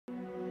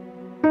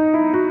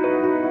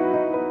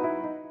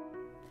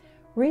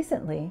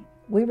Recently,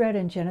 we read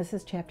in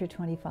Genesis chapter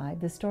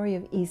 25 the story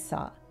of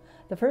Esau,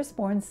 the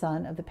firstborn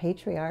son of the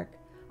patriarch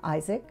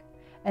Isaac,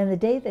 and the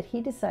day that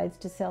he decides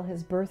to sell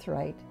his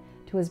birthright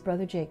to his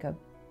brother Jacob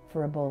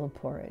for a bowl of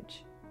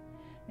porridge.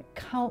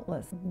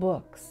 Countless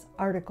books,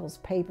 articles,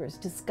 papers,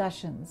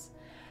 discussions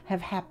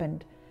have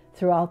happened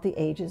throughout the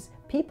ages,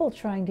 people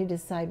trying to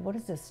decide, what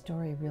does this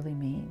story really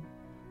mean?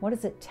 What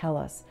does it tell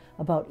us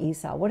about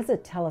Esau? What does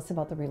it tell us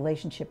about the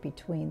relationship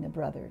between the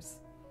brothers?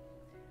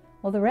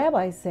 Well, the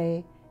rabbis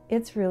say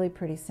it's really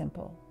pretty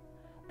simple.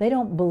 They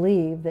don't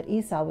believe that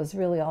Esau was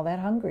really all that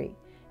hungry.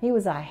 He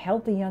was a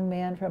healthy young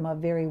man from a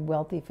very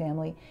wealthy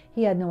family.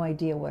 He had no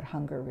idea what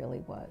hunger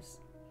really was.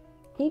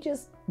 He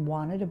just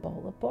wanted a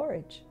bowl of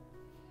porridge.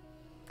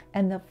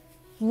 And the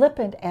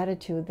flippant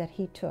attitude that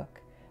he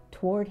took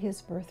toward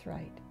his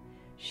birthright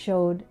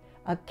showed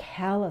a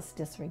callous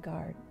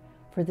disregard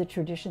for the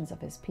traditions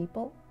of his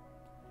people,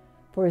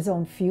 for his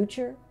own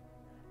future,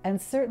 and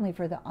certainly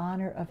for the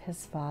honor of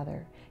his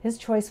father. His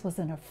choice was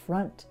an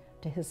affront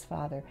to his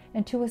father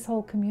and to his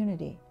whole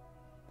community.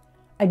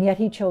 And yet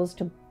he chose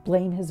to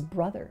blame his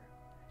brother,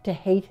 to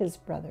hate his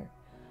brother,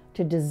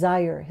 to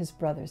desire his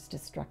brother's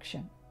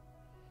destruction.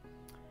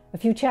 A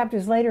few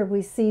chapters later,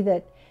 we see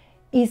that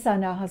Esau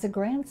now has a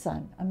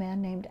grandson, a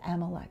man named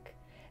Amalek,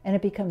 and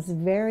it becomes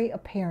very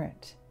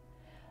apparent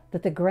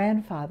that the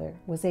grandfather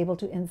was able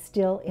to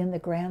instill in the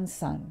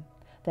grandson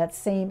that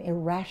same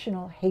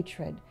irrational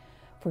hatred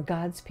for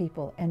God's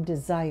people and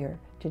desire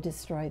to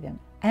destroy them.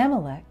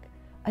 Amalek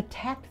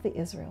attacked the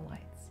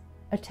Israelites,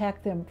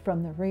 attacked them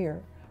from the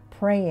rear,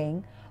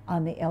 preying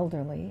on the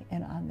elderly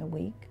and on the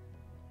weak.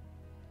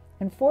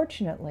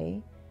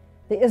 Unfortunately,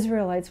 the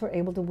Israelites were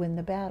able to win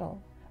the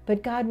battle.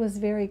 But God was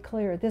very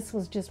clear, this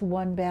was just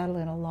one battle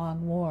in a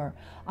long war.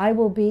 I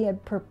will be in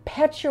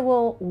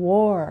perpetual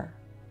war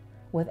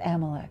with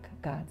Amalek,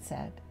 God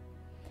said.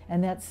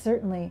 And that's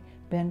certainly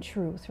been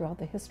true throughout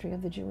the history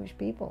of the Jewish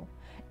people.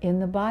 In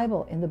the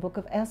Bible, in the book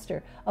of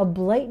Esther, a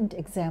blatant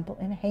example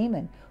in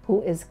Haman,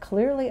 who is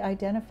clearly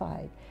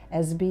identified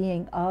as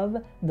being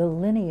of the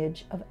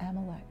lineage of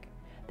Amalek.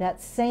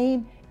 That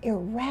same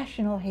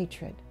irrational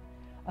hatred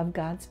of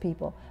God's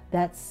people,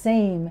 that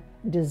same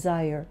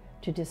desire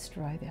to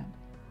destroy them.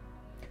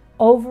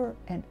 Over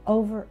and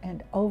over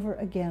and over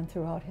again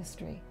throughout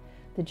history,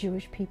 the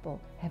Jewish people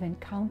have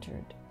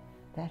encountered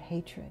that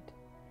hatred.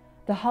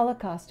 The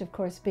Holocaust, of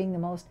course, being the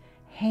most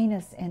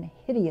heinous and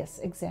hideous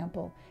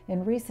example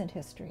in recent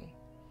history.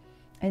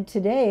 And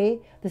today,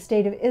 the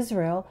state of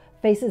Israel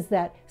faces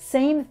that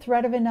same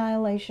threat of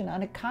annihilation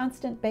on a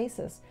constant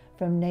basis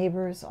from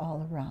neighbors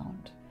all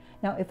around.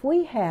 Now, if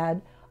we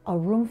had a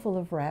room full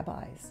of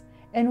rabbis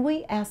and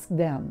we asked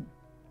them,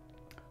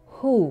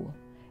 who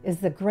is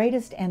the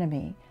greatest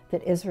enemy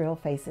that Israel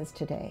faces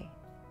today?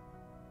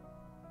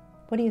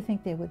 What do you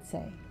think they would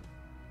say?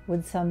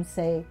 Would some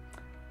say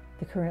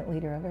the current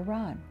leader of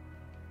Iran?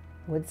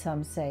 Would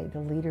some say the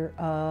leader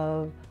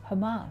of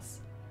Hamas?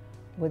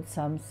 Would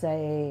some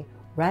say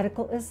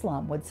radical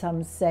Islam? Would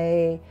some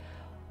say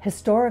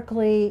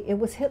historically it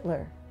was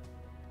Hitler?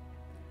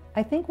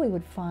 I think we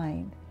would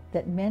find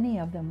that many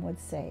of them would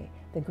say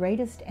the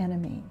greatest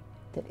enemy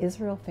that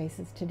Israel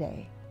faces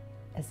today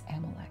is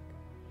Amalek.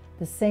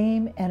 The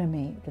same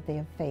enemy that they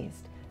have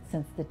faced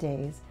since the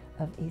days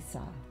of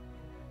Esau.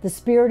 The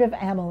spirit of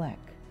Amalek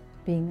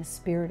being the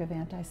spirit of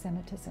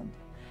anti-Semitism.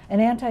 And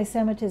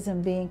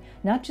anti-Semitism being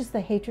not just the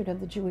hatred of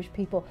the Jewish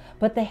people,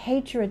 but the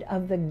hatred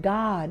of the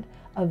God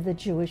of the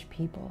Jewish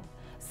people.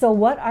 So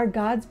what are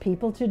God's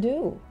people to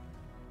do?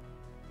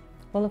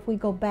 Well, if we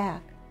go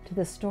back to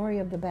the story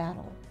of the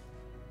battle,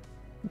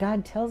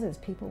 God tells his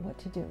people what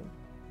to do.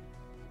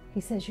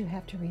 He says you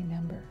have to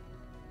remember.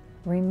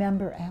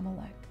 Remember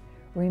Amalek.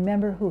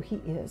 Remember who he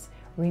is.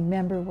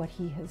 Remember what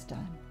he has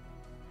done.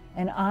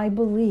 And I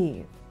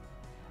believe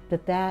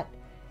that that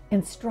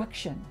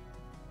instruction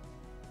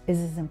is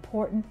as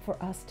important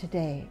for us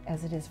today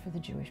as it is for the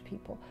Jewish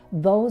people.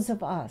 Those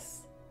of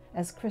us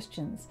as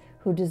Christians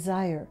who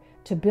desire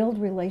to build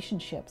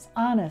relationships,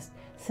 honest,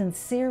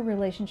 sincere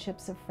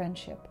relationships of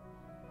friendship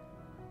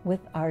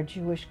with our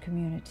Jewish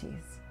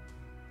communities,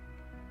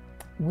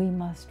 we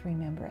must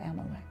remember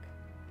Amalek,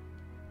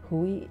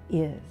 who he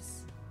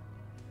is,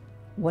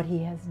 what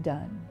he has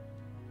done,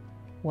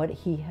 what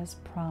he has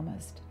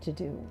promised to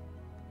do.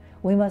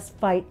 We must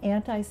fight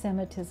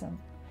anti-Semitism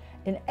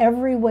in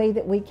every way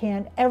that we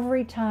can,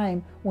 every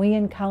time we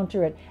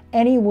encounter it,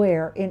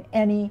 anywhere, in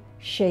any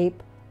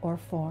shape or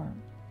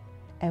form.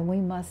 And we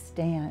must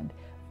stand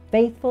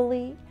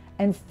faithfully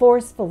and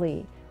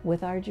forcefully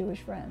with our Jewish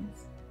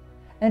friends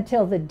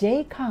until the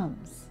day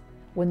comes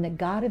when the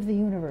God of the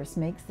universe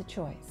makes the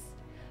choice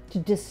to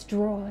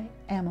destroy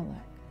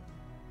Amalek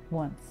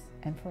once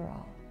and for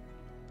all.